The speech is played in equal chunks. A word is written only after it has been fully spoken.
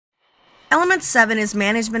Element 7 is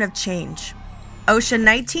management of change. OSHA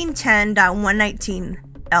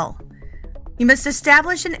 1910.119L. You must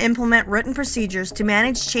establish and implement written procedures to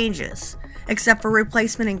manage changes, except for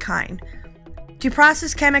replacement in kind, to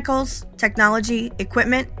process chemicals, technology,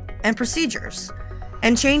 equipment, and procedures,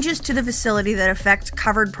 and changes to the facility that affect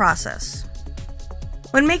covered process.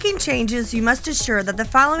 When making changes, you must assure that the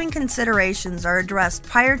following considerations are addressed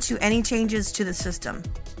prior to any changes to the system: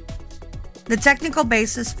 the technical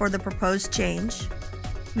basis for the proposed change,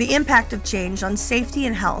 the impact of change on safety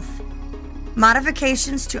and health,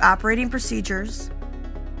 modifications to operating procedures,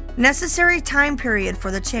 necessary time period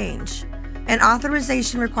for the change, and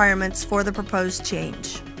authorization requirements for the proposed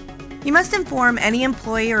change. You must inform any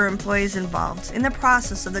employee or employees involved in the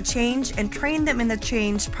process of the change and train them in the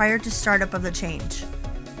change prior to startup of the change.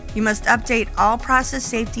 You must update all process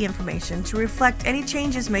safety information to reflect any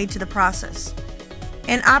changes made to the process.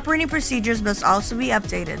 And operating procedures must also be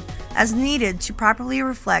updated as needed to properly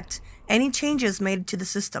reflect any changes made to the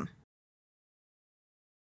system.